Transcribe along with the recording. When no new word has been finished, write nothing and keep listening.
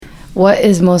What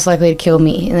is most likely to kill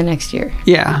me in the next year?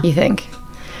 Yeah. You think?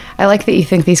 I like that you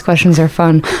think these questions are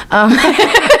fun.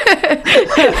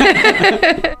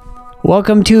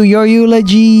 Welcome to Your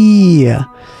Eulogy.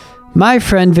 My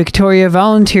friend Victoria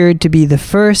volunteered to be the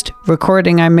first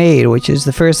recording I made, which is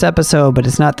the first episode, but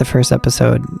it's not the first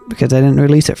episode because I didn't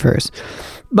release it first.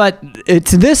 But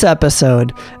it's this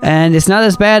episode, and it's not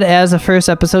as bad as the first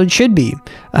episode should be.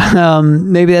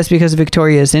 Maybe that's because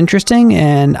Victoria is interesting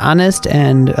and honest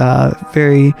and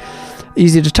very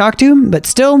easy to talk to, but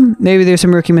still, maybe there's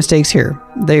some rookie mistakes here.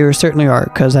 They certainly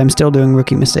are, because I'm still doing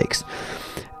rookie mistakes.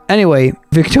 Anyway,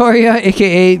 Victoria,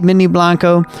 aka Minnie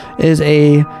Blanco, is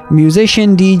a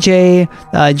musician, DJ,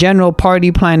 general party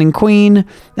planning queen.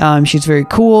 She's very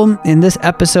cool. In this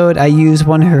episode, I use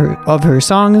one of her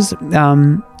songs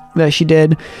that she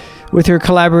did with her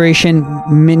collaboration,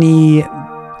 Minnie.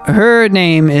 Her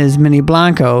name is Minnie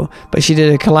Blanco, but she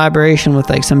did a collaboration with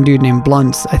like some dude named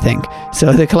Blunts, I think.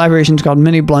 So the collaboration is called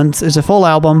Minnie Blunts. It's a full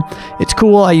album. It's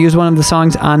cool. I use one of the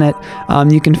songs on it.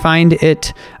 You can find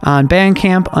it on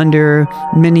Bandcamp under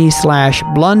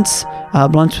Minnie/Blunts.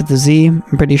 Blunts with a Z,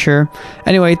 I'm pretty sure.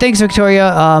 Anyway, thanks,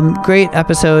 Victoria. Great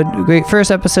episode. Great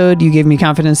first episode. You gave me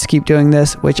confidence to keep doing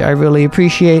this, which I really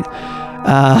appreciate.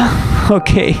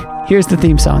 Okay, here's the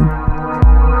theme song.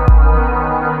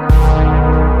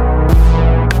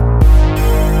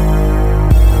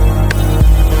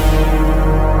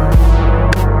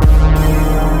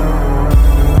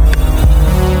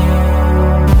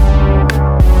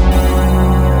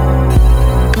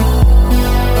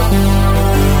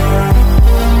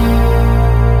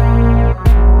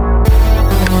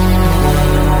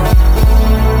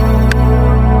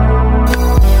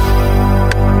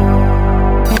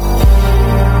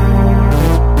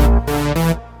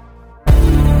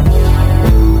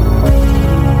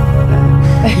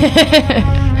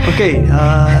 Okay,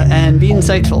 and be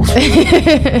insightful.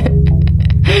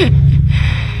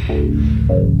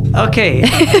 Okay,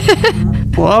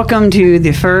 welcome to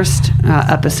the first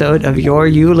episode of Your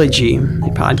Eulogy,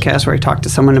 a podcast where I talk to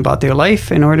someone about their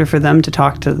life in order for them to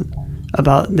talk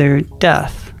about their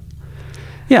death.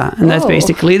 Yeah, and that's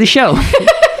basically the show.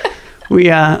 We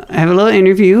have a little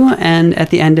interview, and at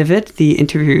the end of it, the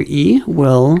interviewee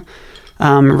will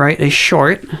write a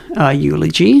short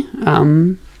eulogy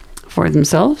for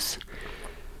themselves.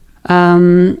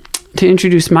 To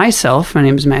introduce myself, my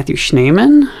name is Matthew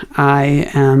Schneeman. I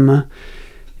am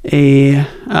a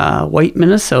white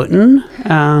Minnesotan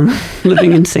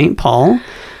living in St. Paul.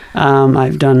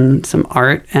 I've done some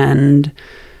art and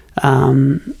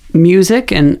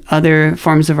music and other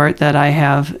forms of art that I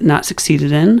have not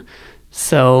succeeded in.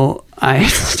 So I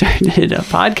started a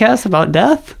podcast about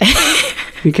death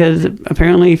because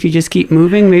apparently if you just keep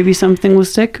moving, maybe something will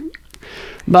stick.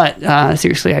 But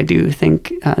seriously, I do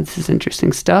think this is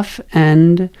interesting stuff.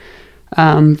 And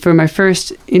for my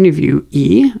first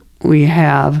interviewee, we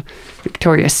have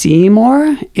Victoria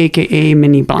Seymour, a.k.a.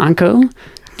 Minnie Blanco,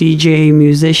 DJ,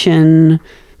 musician,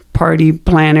 party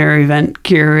planner, event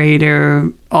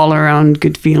curator, all-around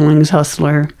good feelings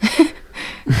hustler.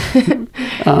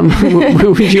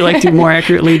 Would you like to more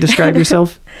accurately describe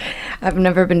yourself? I've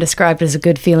never been described as a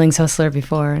good feelings hustler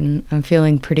before, and I'm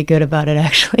feeling pretty good about it,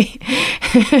 actually.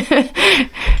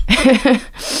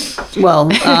 Well,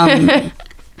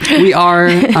 we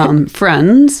are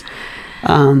friends.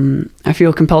 I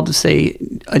feel compelled to say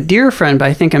a dear friend, but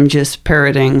I think I'm just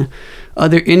parroting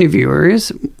other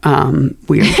interviewers.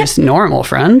 We are just normal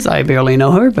friends. I barely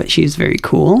know her, but she's very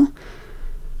cool.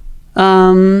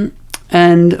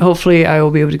 And hopefully I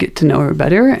will be able to get to know her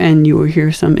better, and you will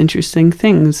hear some interesting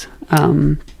things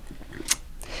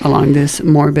along this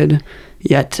morbid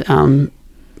yet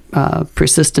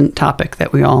persistent topic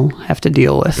that we all have to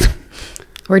deal with.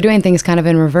 We're doing things kind of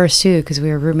in reverse, too, because we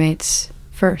were roommates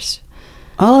first.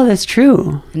 Oh, that's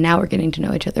true. And now we're getting to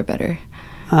know each other better.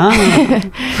 Ah.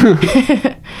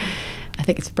 I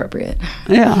think it's appropriate.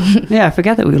 Yeah, I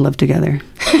forgot that we lived together.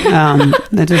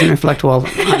 That doesn't reflect well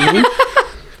on me.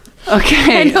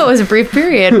 Okay. I know it was a brief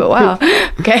period, but wow.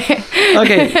 Okay.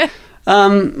 Okay.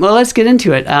 Well, let's get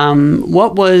into it.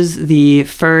 What was the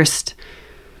first,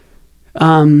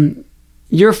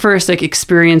 your first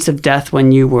experience of death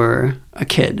when you were a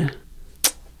kid?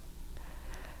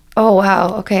 Oh,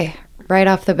 wow. Okay. Right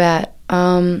off the bat.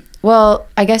 Well,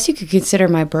 I guess you could consider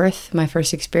my birth my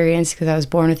first experience because I was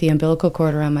born with the umbilical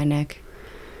cord around my neck.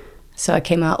 So I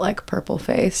came out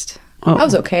purple-faced. Oh. I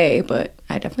was okay, but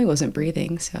I definitely wasn't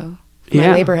breathing, so if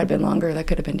my labor had been longer, that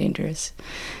could have been dangerous.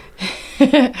 Or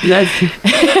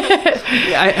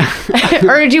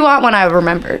did you want one I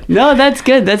remembered? No, that's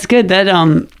good. That's good. That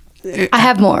I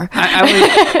have more.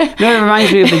 No, it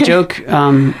reminds me of a joke.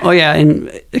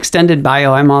 In extended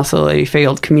bio, I'm also a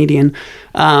failed comedian.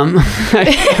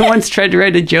 I once tried to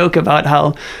write a joke about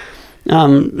how,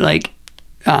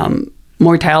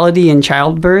 mortality in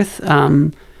childbirth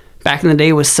back in the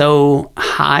day was so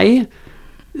high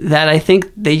that I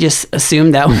think they just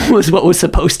assumed that was what was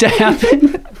supposed to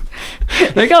happen.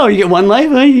 Like, oh, you get one life,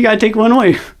 well, you gotta take one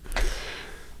away.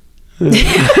 I'm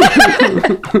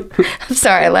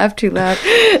sorry, I laughed too loud.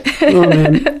 Oh,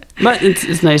 man. But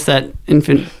it's nice that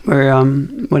infant or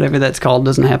whatever that's called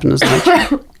doesn't happen as much.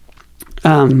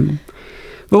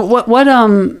 But what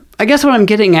I guess what I'm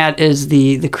getting at is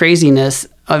the craziness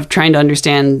of trying to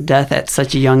understand death at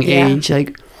such a young age.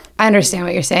 Like, I understand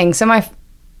what you're saying. So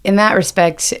in that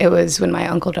respect, it was when my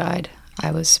uncle died.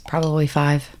 I was probably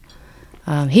 5.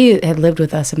 He had lived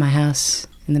with us in my house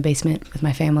in the basement with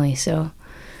my family, so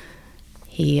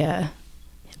he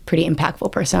pretty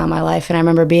impactful person on my life. And I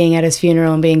remember being at his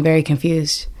funeral and being very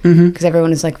confused because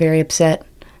everyone was like very upset,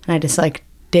 and I just like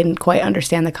didn't quite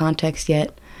understand the context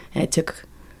yet, and it took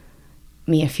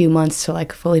me a few months to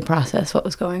like fully process what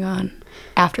was going on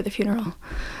after the funeral.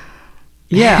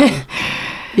 Yeah.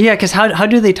 Yeah, because how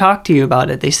do they talk to you about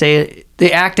it?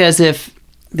 They act as if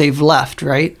they've left,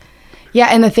 right? Yeah,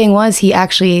 and the thing was, he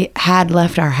actually had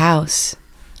left our house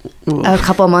a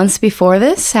couple months before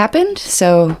this happened.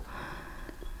 So,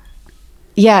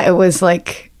 yeah, it was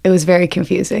very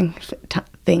confusing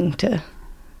thing to...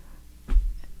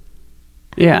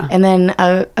 Yeah. And then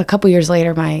a couple years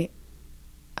later, my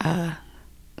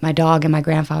dog and my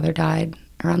grandfather died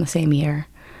around the same year.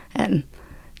 And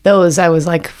those, I was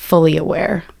like fully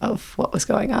aware of what was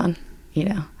going on,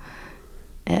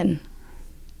 and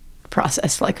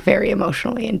processed like very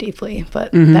emotionally and deeply.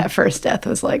 But that first death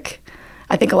was like,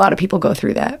 I think a lot of people go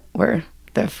through that, where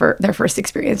their first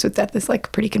experience with death is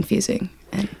like pretty confusing,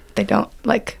 and they don't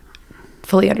like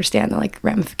fully understand the like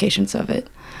ramifications of it.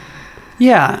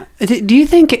 Yeah. Do you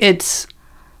think it's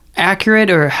accurate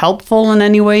or helpful in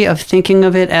any way of thinking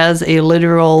of it as a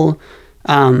literal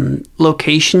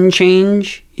location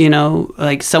change?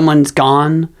 Like someone's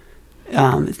gone.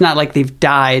 It's not like they've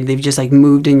died. They've just like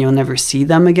moved and you'll never see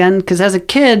them again. Because as a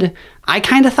kid, I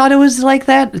kind of thought it was like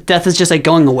that. Death is just like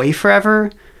going away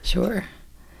forever. Sure.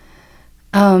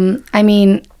 I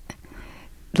mean,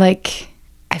 like,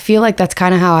 I feel like that's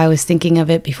kind of how I was thinking of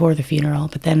it before the funeral,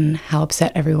 but then how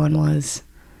upset everyone was,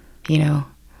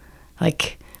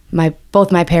 like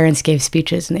both my parents gave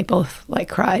speeches and they both like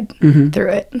cried through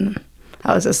it. And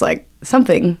I was just like,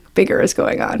 something bigger is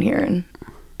going on here. And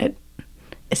I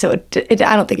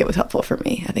don't think it was helpful for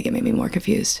me. I think it made me more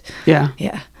confused. Yeah.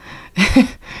 Yeah.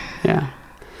 Yeah.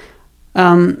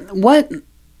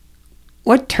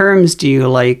 What terms do you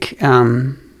like?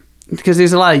 Because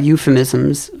there's a lot of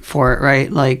euphemisms for it,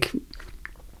 right? Like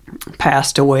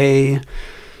passed away.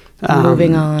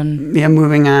 Moving on. Yeah,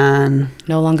 moving on.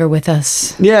 No longer with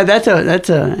us. Yeah, that's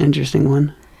a interesting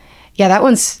one. Yeah, that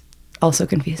one's also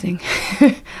confusing.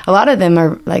 A lot of them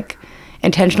are like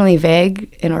intentionally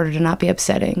vague in order to not be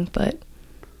upsetting, but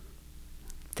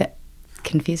that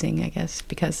confusing, I guess,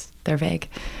 because they're vague.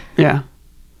 Yeah.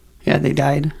 Yeah, they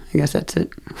died. I guess that's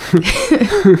it.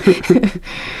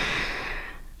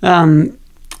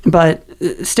 But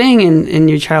staying in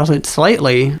your childhood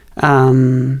slightly,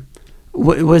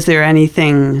 was there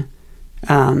anything...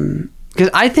 Because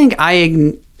I think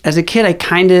as a kid, I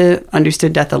kind of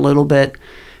understood death a little bit,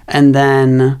 and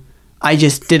then I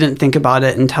just didn't think about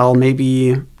it until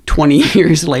maybe 20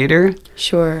 years later.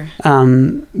 Sure.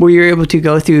 Were you able to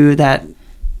go through that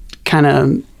kind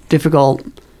of difficult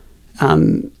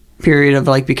period of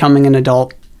like becoming an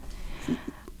adult?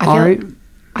 I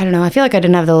don't know. I feel like I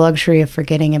didn't have the luxury of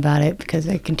forgetting about it because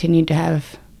I continued to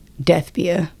have death be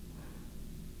a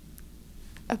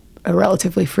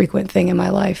relatively frequent thing in my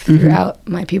life throughout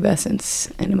my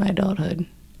pubescence and in my adulthood.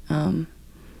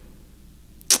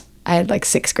 I had like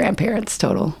 6 grandparents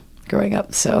total growing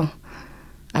up, so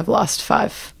I've lost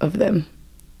 5 of them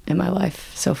in my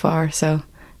life so far. So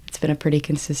it's been a pretty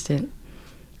consistent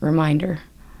reminder.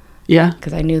 Yeah.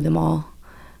 Because I knew them all.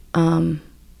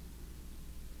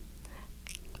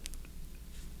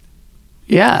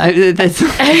 Yeah, that's.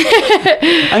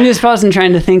 I'm just pausing,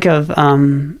 trying to think of.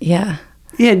 Yeah.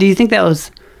 Yeah. Do you think that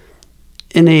was,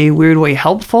 in a weird way,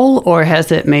 helpful, or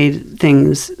has it made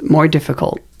things more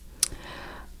difficult?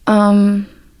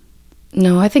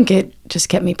 No, I think it just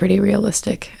kept me pretty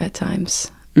realistic at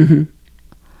times.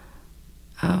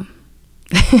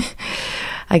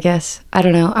 I guess. I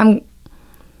don't know.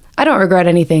 I don't regret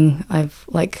anything I've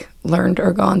like learned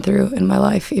or gone through in my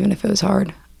life, even if it was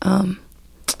hard.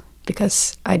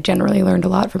 because I generally learned a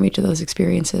lot from each of those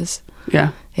experiences.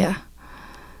 Yeah. Yeah.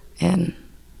 And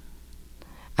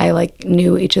I like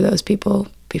knew each of those people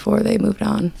before they moved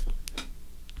on.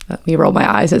 Let me roll my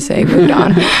eyes as saying moved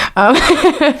on.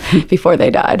 Before they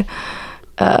died.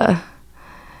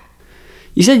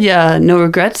 You said, no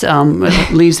regrets.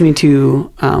 It leads me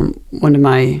to one of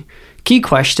my key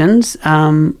questions.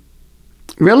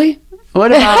 Really?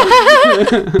 What about...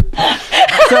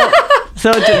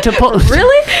 so to pull...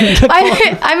 Really?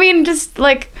 I mean, just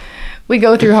like, we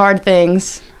go through hard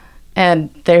things, and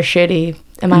they're shitty.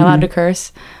 Am I allowed to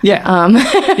curse? Yeah.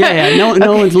 Yeah.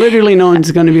 No one's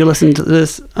going to be listening to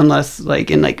this unless,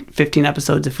 like, in, like, 15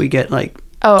 episodes if we get, like...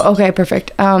 Oh, okay,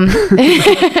 perfect.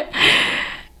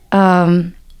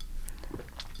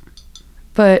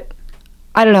 But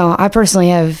I don't know. I personally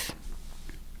have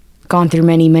gone through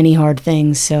many, many hard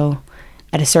things. So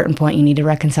at a certain point, you need to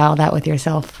reconcile that with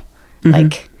yourself. Mm-hmm.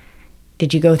 Like,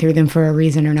 did you go through them for a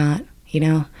reason or not? You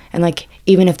know? And like,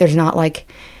 even if there's not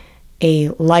like a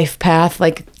life path,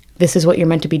 like this is what you're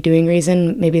meant to be doing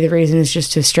reason, maybe the reason is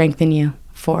just to strengthen you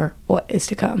for what is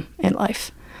to come in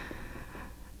life.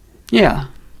 Yeah.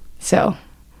 So,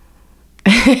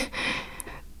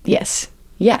 yes.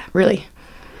 Yeah, really.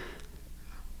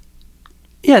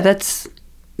 Yeah, that's.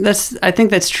 I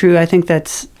think that's true. I think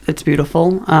that's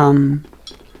beautiful.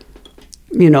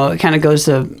 You know, it kind of goes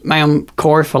to my own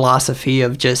core philosophy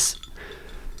of just.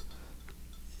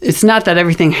 It's not that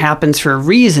everything happens for a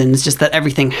reason. It's just that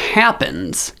everything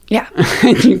happens. Yeah.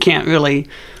 You can't really.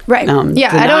 Right.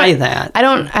 Deny that. I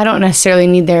don't necessarily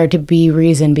need there to be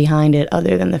reason behind it,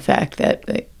 other than the fact that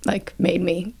it like made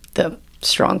me the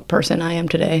strong person I am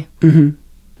today. Mm-hmm.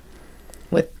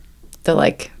 With the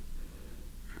like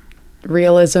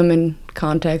realism and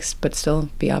context, but still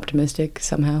be optimistic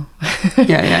somehow.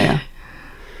 Yeah.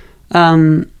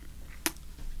 I'll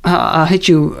hit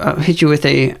you with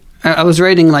a. I was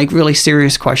writing like really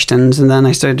serious questions, and then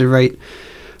I started to write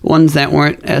ones that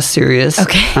weren't as serious.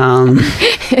 Okay.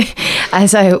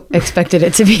 As I expected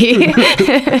it to be.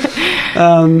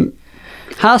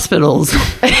 Hospitals.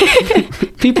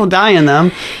 People die in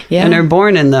them, and are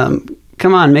born in them.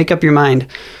 Come on, make up your mind.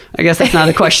 I guess that's not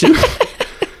a question.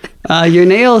 Your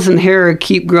nails and hair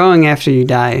keep growing after you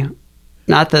die.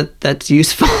 Not that that's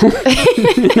useful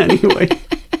in any way.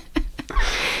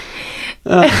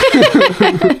 All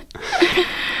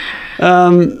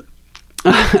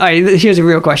right, here's a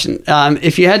real question.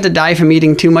 If you had to die from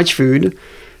eating too much food,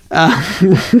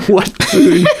 what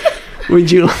food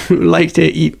would you like to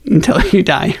eat until you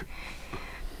die?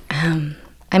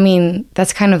 I mean,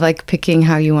 that's kind of like picking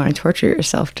how you want to torture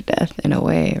yourself to death in a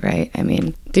way, right? I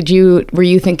mean, were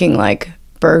you thinking like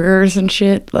burgers and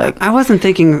shit? Like I wasn't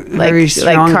thinking very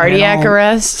strong. Like cardiac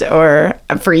arrest, or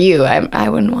for you, I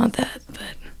wouldn't want that. But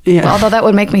yeah. Although that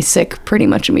would make me sick pretty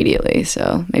much immediately,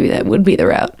 so maybe that would be the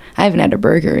route. I haven't had a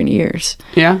burger in years.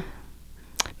 Yeah.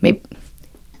 Maybe.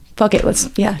 Fuck it,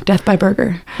 death by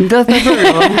burger. Death by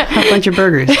burger. Well, a bunch of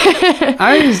burgers.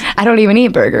 I don't even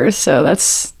eat burgers, so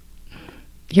that's.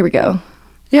 Here we go.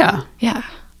 Yeah. Yeah.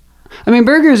 I mean,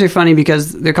 burgers are funny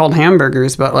because they're called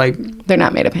hamburgers, but like... They're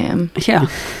not made of ham. Yeah.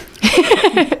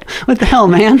 What the hell,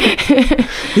 man?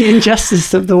 The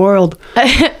injustice of the world.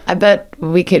 I bet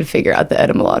we could figure out the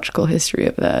etymological history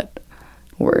of that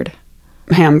word.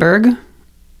 Hamburg?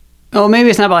 Oh, maybe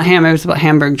it's not about ham. Maybe it's about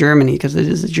Hamburg, Germany, because it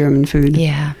is a German food.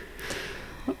 Yeah.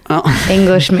 Oh.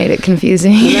 English made it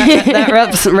confusing. that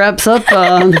wraps up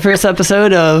the first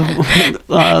episode of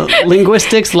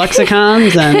Linguistics,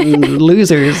 Lexicons, and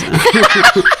Losers.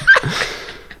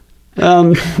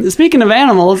 Speaking of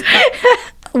animals,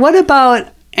 what about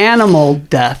animal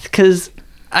death? Because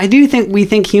I do think we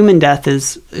think human death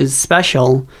is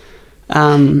special.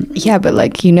 Yeah, but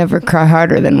like you never cry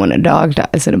harder than when a dog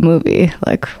dies in a movie.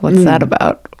 Like, what's that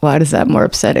about? Why is that more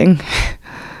upsetting?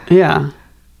 Yeah.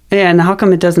 Yeah, and how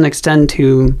come it doesn't extend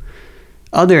to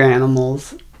other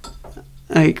animals?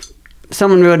 Like,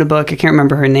 someone wrote a book, I can't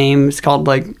remember her name, it's called,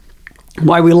 like,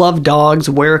 Why We Love Dogs,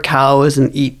 Wear Cows,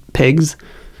 and Eat Pigs.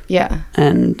 Yeah.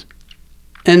 And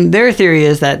their theory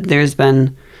is that there's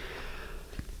been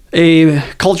a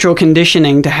cultural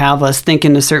conditioning to have us think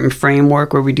in a certain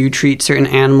framework where we do treat certain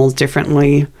animals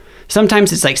differently.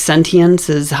 Sometimes it's like sentience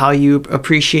is how you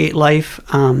appreciate life,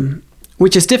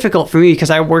 which is difficult for me because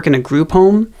I work in a group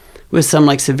home with some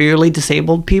like severely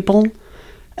disabled people.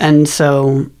 And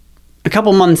so a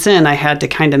couple months in, I had to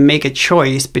kind of make a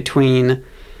choice between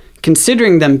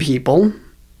considering them people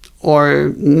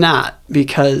or not,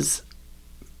 because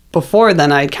before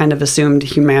then I'd kind of assumed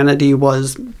humanity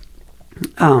was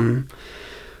a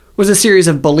series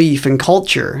of belief and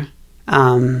culture.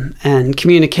 and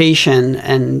communication,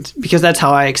 and because that's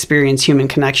how I experience human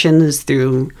connection is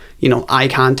through, eye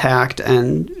contact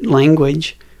and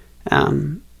language.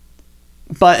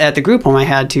 But at the group home, I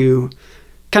had to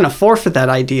kind of forfeit that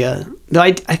idea. Though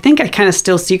I think I kind of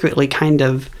still secretly kind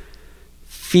of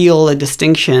feel a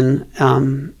distinction.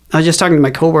 I was just talking to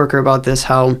my coworker about this,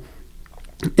 how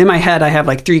in my head I have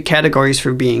like 3 categories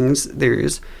for beings.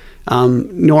 There's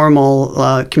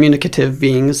normal communicative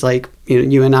beings like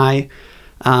you and I.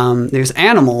 There's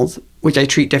animals, which I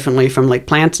treat differently from like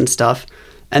plants and stuff.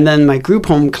 And then my group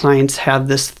home clients have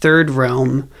this third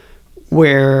realm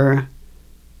where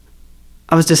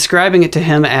I was describing it to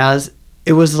him as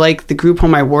it was like the group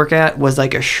home I work at was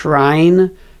like a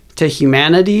shrine to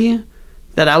humanity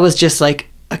that I was just like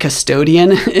a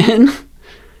custodian in.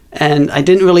 And I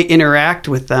didn't really interact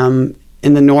with them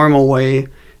in the normal way.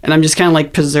 And I'm just kind of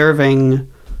like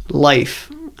preserving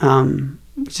life.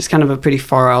 It's just kind of a pretty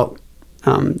far out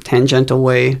tangential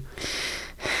way.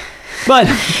 But,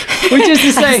 which is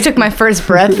to say... I just took my first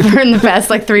breath in the past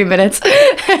like 3 minutes.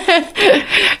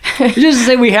 Which is to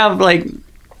say we have like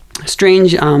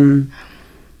strange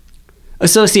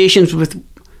associations with,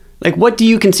 like, what do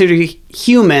you consider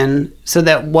human, so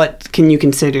that what can you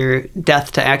consider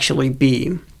death to actually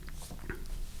be?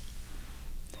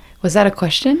 Was that a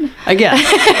question? I guess.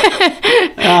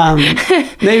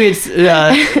 Maybe it's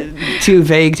too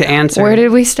vague to answer. Where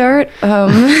did we start?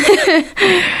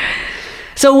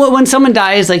 So when someone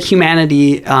dies, like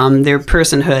humanity, their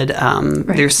personhood,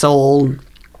 Right. their soul,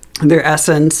 their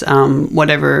essence,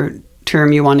 whatever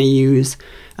term you want to use,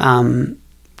 kind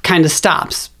of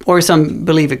stops. Or some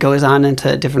believe it goes on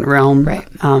into a different realm. Right.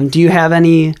 Do you have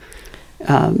any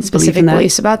Specific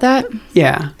beliefs about that?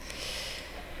 Yeah.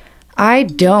 I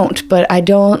don't, but I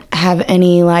don't have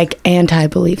any like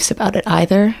anti-beliefs about it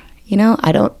either.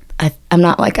 I'm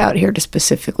not like out here to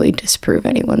specifically disprove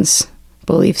anyone's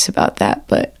beliefs about that,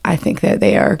 but I think that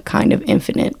they are kind of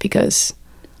infinite because,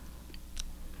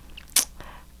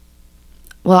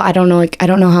 well, I don't know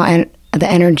how the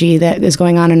energy that is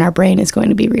going on in our brain is going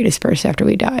to be redispersed after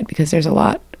we died, because there's a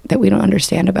lot that we don't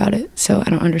understand about it. So I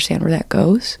don't understand where that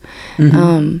goes.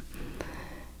 Mm-hmm.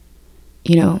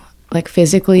 Like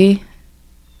physically,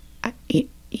 we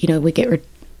get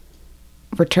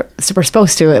so we're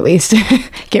supposed to at least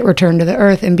get returned to the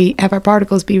earth and have our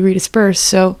particles be redispersed.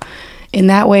 So in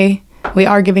that way, we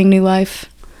are giving new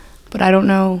life. But I don't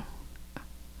know,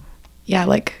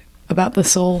 like about the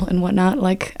soul and whatnot.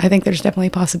 Like, I think there's definitely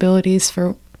possibilities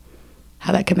for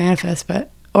how that could manifest,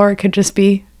 or it could just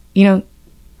be, I'm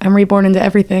reborn into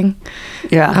everything.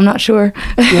 Yeah. I'm not sure.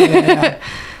 Yeah.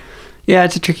 Yeah,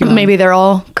 it's a tricky one. Maybe they're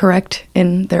all correct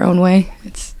in their own way.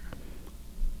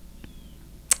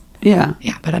 Yeah,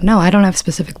 but no, I don't have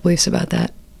specific beliefs about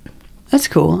that. That's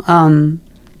cool.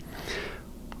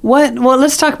 Well,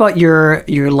 let's talk about your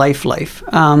life.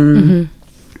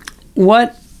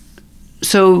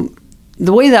 So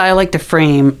the way that I like to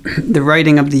frame the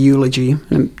writing of the eulogy,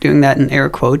 and I'm doing that in air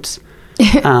quotes,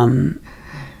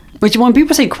 which when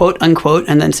people say quote unquote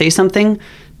and then say something,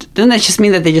 doesn't that just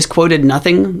mean that they just quoted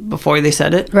nothing before they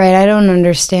said it? Right, I don't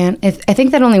understand. I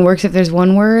think that only works if there's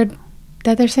one word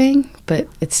that they're saying, but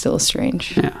it's still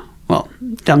strange. Yeah, well,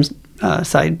 dumb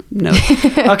side note.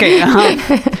 Okay,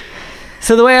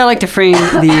 so the way I like to frame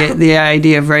the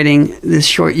idea of writing this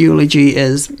short eulogy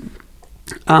is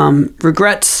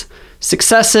regrets,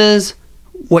 successes,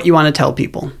 what you want to tell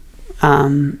people.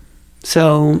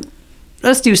 So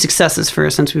let's do successes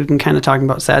first, since we've been kind of talking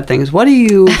about sad things. What are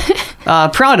you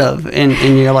proud of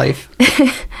in your life?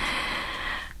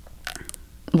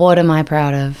 What am I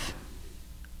proud of?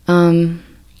 I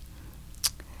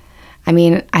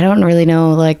mean, I don't really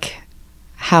know, like,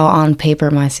 how on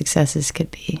paper my successes could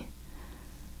be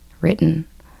written.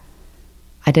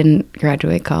 I didn't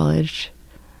graduate college.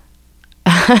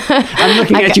 I'm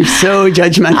looking at you so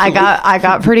judgmental. I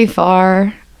got pretty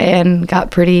far and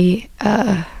got pretty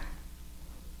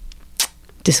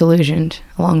disillusioned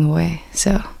along the way.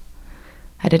 So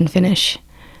I didn't finish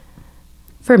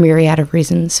for a myriad of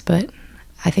reasons, but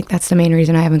I think that's the main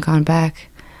reason I haven't gone back.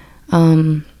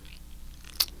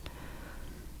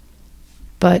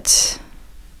 But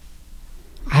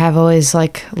I have always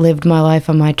like lived my life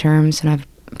on my terms, and I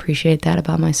appreciate that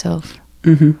about myself.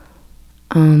 Mm-hmm.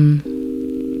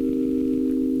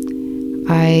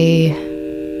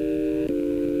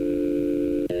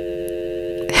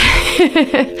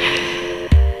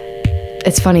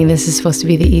 It's funny, this is supposed to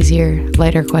be the easier,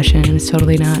 lighter question, and it's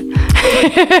totally not.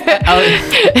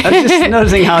 I was just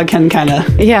noticing how it can kind of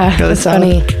go it's south.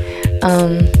 funny.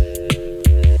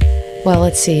 Well,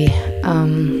 let's see.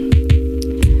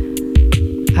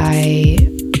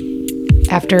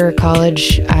 after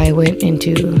college, I went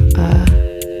into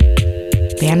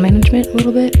band management a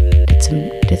little bit.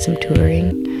 Did some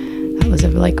touring. That was a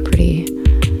like pretty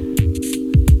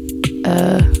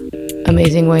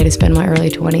amazing way to spend my early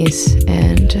 20s.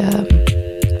 And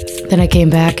then I came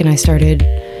back and I started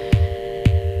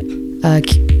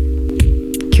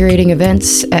curating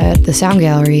events at the Sound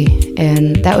Gallery,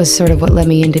 and that was sort of what led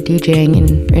me into DJing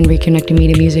and reconnecting me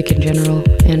to music in general.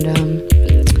 And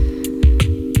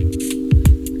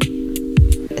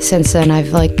since then,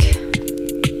 I've like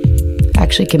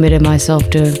actually committed myself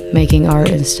to making art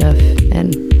and stuff,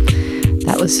 and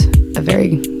that was a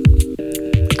very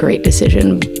great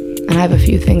decision. And I have a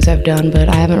few things I've done, but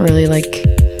I don't really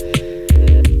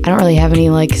have any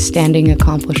like standing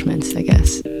accomplishments, I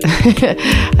guess.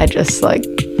 I just like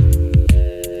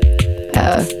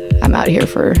I'm out here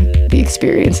for the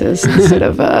experiences instead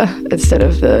of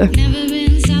the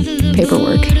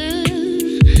paperwork.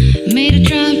 Made a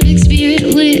tropic spirit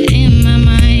within my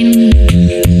mind,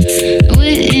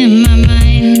 within my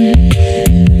mind.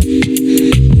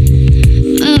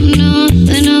 Up north,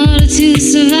 in order to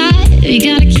survive, you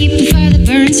gotta keep the fire that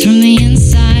burns from the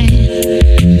inside.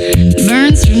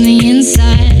 Burns from the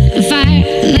inside. A fire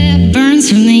that burns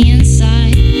from the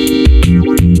inside.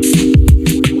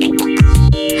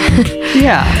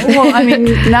 Yeah. Well, I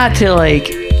mean, not to like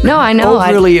No, I know.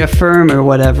 overly affirm or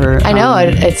whatever. I know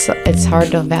it's hard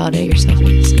to validate yourself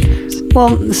sometimes.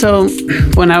 Well, so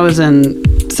when I was in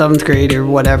 7th grade or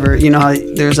whatever, you know how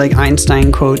there's like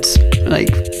Einstein quotes like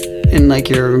in like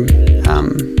your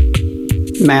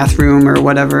math room or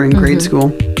whatever in grade school.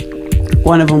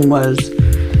 One of them was,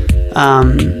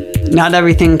 not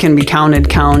everything can be counted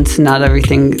counts. Not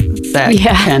everything that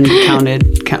can be counted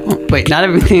not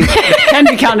everything that can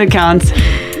be counted counts.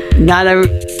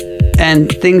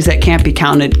 And things that can't be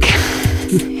counted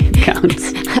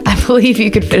counts. I believe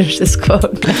you could finish this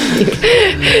quote.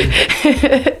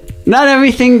 Not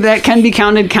everything that can be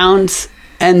counted counts,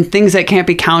 and things that can't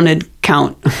be counted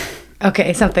count.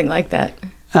 Okay, something like that.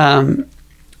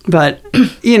 But,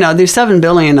 you know, there's 7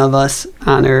 billion of us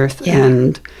on Earth,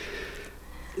 and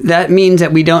that means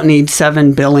that we don't need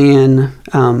 7 billion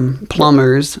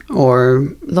plumbers or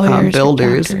lawyers,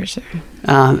 builders. or doctors,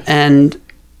 and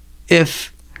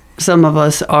if some of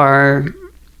us are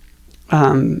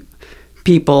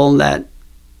people that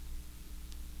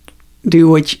do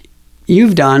what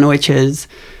you've done, which is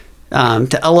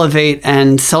to elevate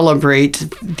and celebrate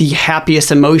the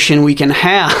happiest emotion we can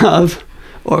have,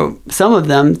 or some of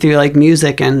them through like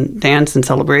music and dance and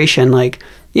celebration, like,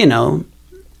 you know,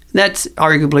 that's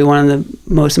arguably one of the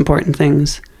most important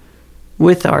things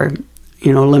with our,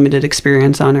 you know, limited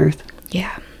experience on Earth.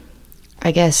 Yeah.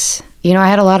 I guess, you know, I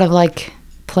had a lot of like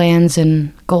plans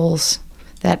and goals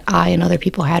that I and other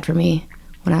people had for me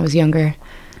when I was younger,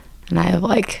 and I have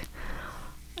like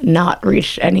not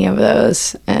reached any of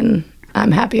those, and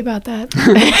I'm happy about that.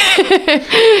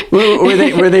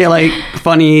 were they like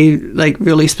funny, like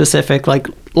really specific, like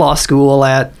law school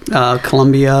at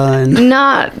Columbia? And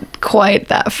not quite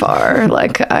that far.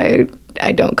 Like I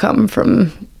don't come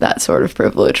from that sort of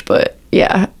privilege, but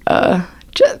yeah,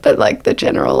 but like the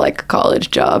general like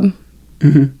college job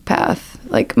path.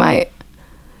 Like my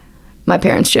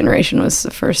parents' generation was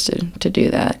the first to do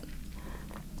that.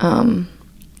 And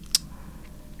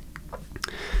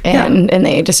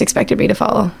they just expected me to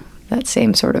follow that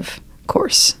same sort of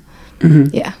course.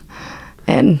 Yeah.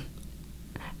 And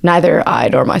neither I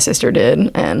nor my sister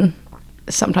did. And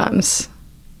sometimes,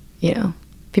 you know,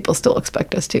 people still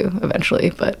expect us to eventually,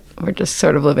 but we're just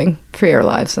sort of living freer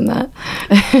lives than that.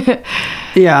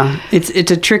 Yeah.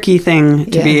 It's a tricky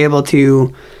thing to be able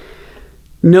to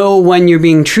know when you're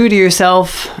being true to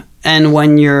yourself and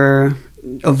when you're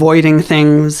avoiding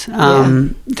things,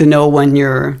 to know when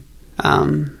you're,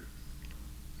 I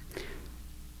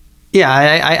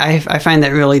find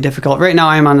that really difficult. Right now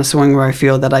I'm on a swing where I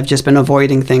feel that I've just been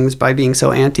avoiding things by being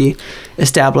so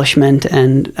anti-establishment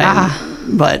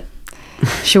but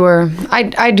sure.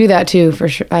 I do that too, for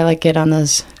sure. I like get on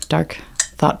those dark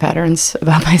thought patterns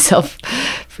about myself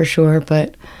for sure,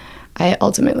 but I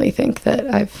ultimately think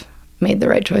that I've made the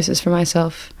right choices for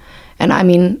myself. And I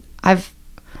mean,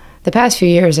 the past few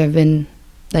years I've been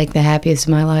like the happiest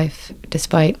of my life,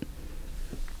 despite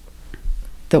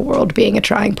the world being a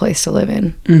trying place to live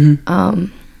in.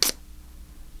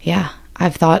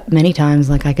 I've thought many times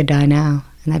like I could die now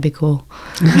and that'd be cool.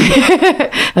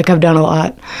 Like I've done a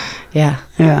lot. Yeah,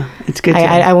 it's good.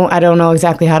 I don't know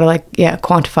exactly how to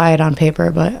quantify it on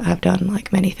paper, but I've done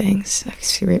like many things,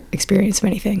 experienced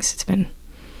many things. It's been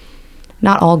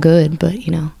not all good, but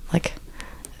you know, like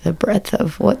the breadth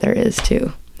of what there is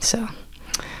too. So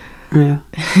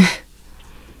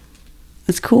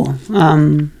That's cool.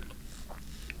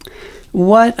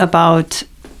 What about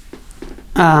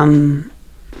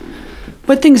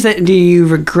what things that do you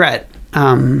regret?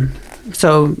 I'll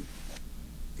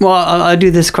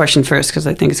do this question first because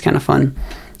I think it's kind of fun.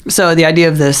 So the idea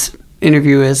of this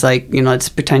interview is like, let's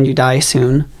pretend you die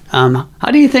soon. How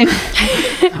do you think?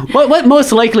 what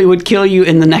most likely would kill you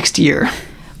in the next year?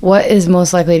 What is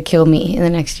most likely to kill me in the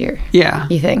next year? Yeah.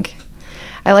 You think?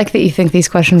 I like that you think these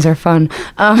questions are fun.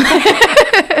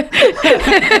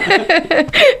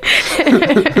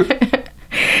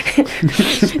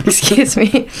 Excuse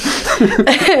me.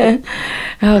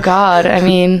 Oh God. I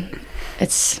mean, I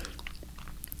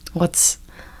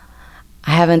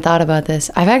haven't thought about this.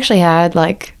 I've actually had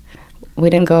we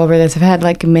didn't go over this. I've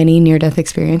had many near-death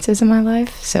experiences in my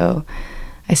life. So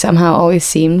I somehow always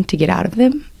seem to get out of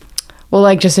them.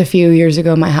 Well, just a few years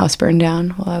ago, my house burned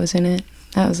down while I was in it.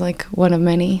 That was one of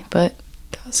many, but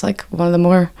that was one of the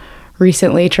more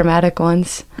recently traumatic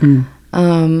ones.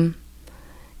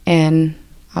 And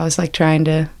I was trying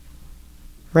to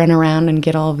run around and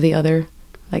get all of the other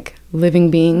living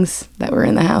beings that were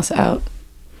in the house out,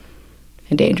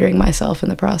 endangering myself in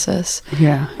the process.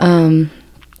 Yeah.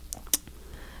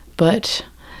 But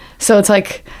so it's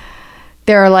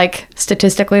there are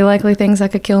statistically likely things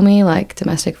that could kill me, like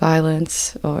domestic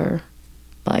violence or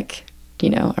a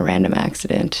random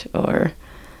accident or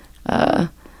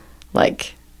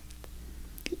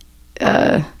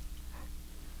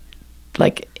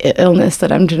illness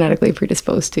that I'm genetically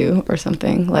predisposed to or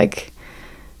something.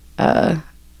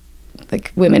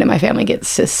 Women in my family get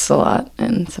cysts a lot,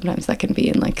 and sometimes that can be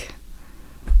in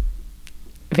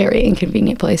very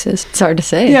inconvenient places. It's hard to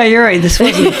say. Yeah, you're right. This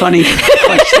wasn't a funny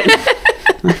question.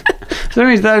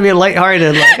 Sometimes that would be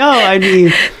lighthearted, I'd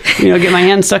be, get my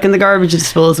hand stuck in the garbage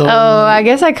disposal. Oh, I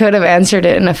guess I could have answered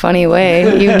it in a funny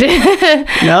way. You did.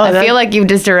 No, I feel like you've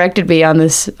just directed me on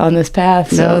this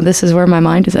path. So this is where my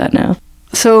mind is at now.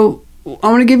 So I'm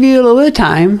going to give you a little bit of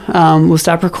time. We'll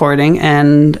stop recording,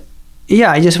 and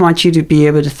I just want you to be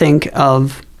able to think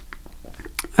of.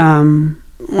 The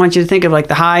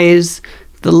highs,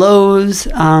 the lows,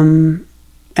 and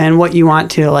what you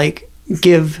want to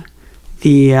give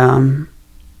the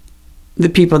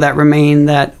people that remain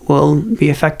that will be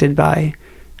affected by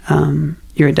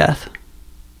your death.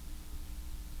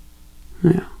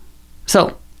 Yeah.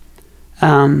 So,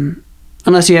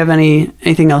 unless you have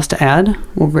anything else to add,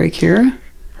 we'll break here.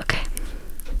 Okay.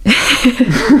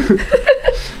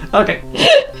 Okay.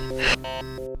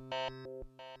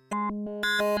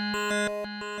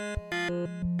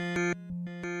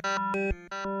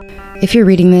 If you're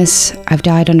reading this, I've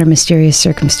died under mysterious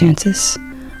circumstances.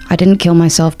 I didn't kill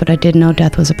myself, but I did know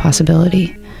death was a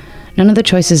possibility. None of the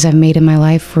choices I've made in my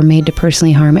life were made to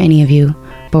personally harm any of you,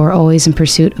 but were always in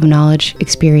pursuit of knowledge,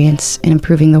 experience, and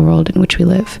improving the world in which we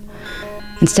live.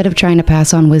 Instead of trying to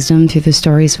pass on wisdom through the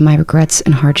stories of my regrets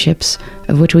and hardships,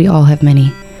 of which we all have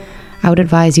many, I would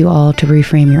advise you all to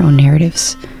reframe your own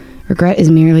narratives. Regret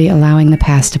is merely allowing the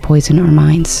past to poison our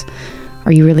minds.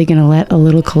 Are you really going to let a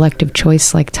little collective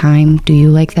choice like time do you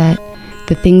like that?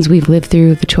 The things we've lived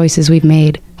through, the choices we've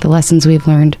made, the lessons we've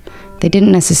learned, they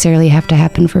didn't necessarily have to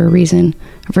happen for a reason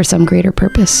or for some greater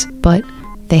purpose, but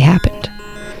they happened.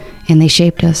 And they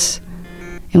shaped us.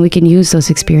 And we can use those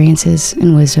experiences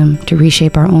and wisdom to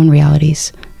reshape our own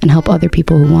realities and help other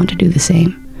people who want to do the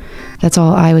same. That's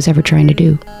all I was ever trying to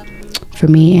do. For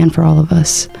me and for all of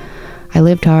us. I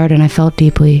lived hard and I felt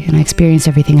deeply and I experienced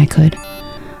everything I could.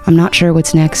 I'm not sure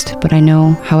what's next, but I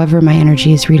know however my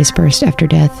energy is redispersed after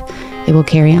death, it will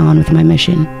carry on with my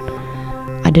mission.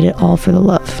 I did it all for the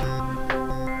love.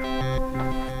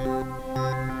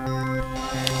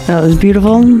 That was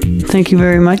beautiful. Thank you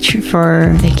very much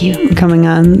for coming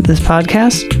on this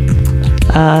podcast.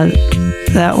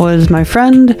 That was my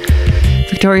friend,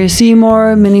 Victoria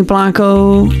Seymour, Minnie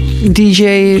Blanco,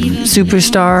 DJ,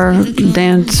 superstar,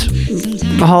 dance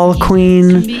hall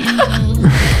queen.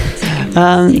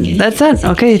 That's it.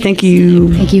 Okay, thank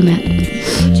you. Thank you, Matt.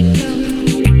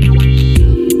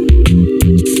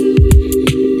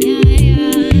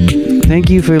 Thank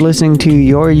you for listening to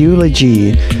Your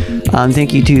Eulogy.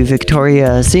 Thank you to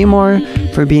Victoria Seymour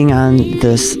for being on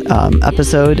this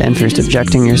episode and for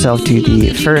subjecting yourself to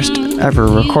the first ever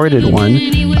recorded one.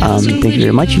 Thank you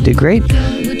very much. You did great.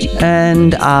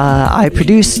 And I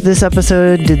produced this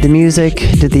episode, did the music,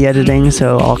 did the editing,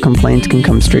 so all complaints can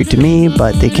come straight to me,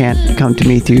 but they can't come to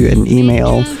me through an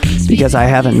email because I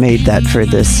haven't made that for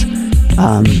this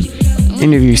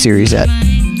interview series yet.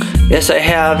 Yes, I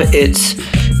have. It's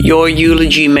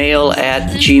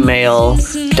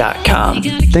youreulogemail@gmail.com.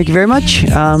 Thank you very much.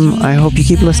 I hope you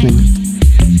keep listening.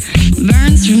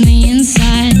 burns from the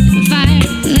inside. A fire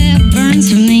that burns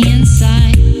from the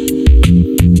inside.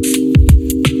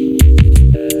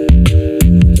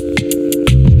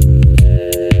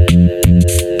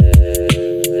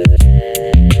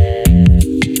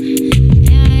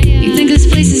 You think this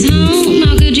place is home?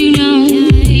 How could you know?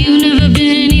 You've never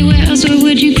been anywhere else. Where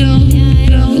would you go?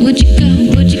 Would you go?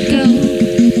 Would you go?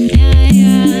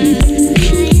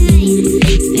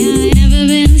 Never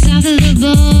been south of the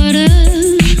border.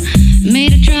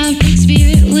 Made a tropic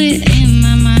spirit within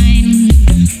my mind.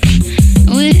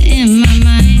 Within my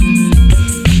mind.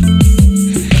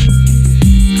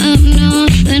 Up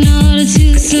north, in order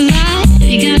to survive,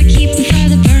 you gotta keep the fire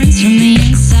that burns from the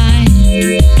inside.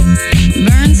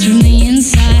 Burns from the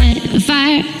inside. A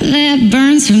fire that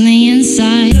burns from the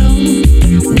inside.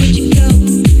 Would you go?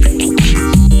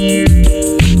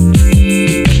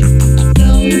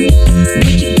 Go?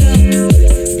 Would you go? Go?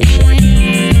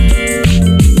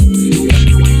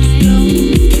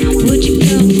 Would you go? Go? Would you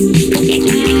go? Go?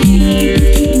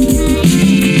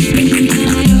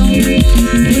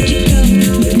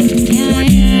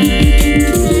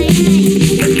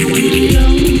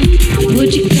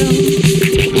 Would you go?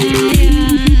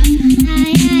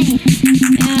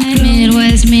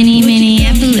 Midwest,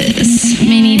 Minneapolis,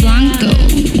 Minnie Blanco,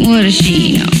 what does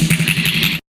she know?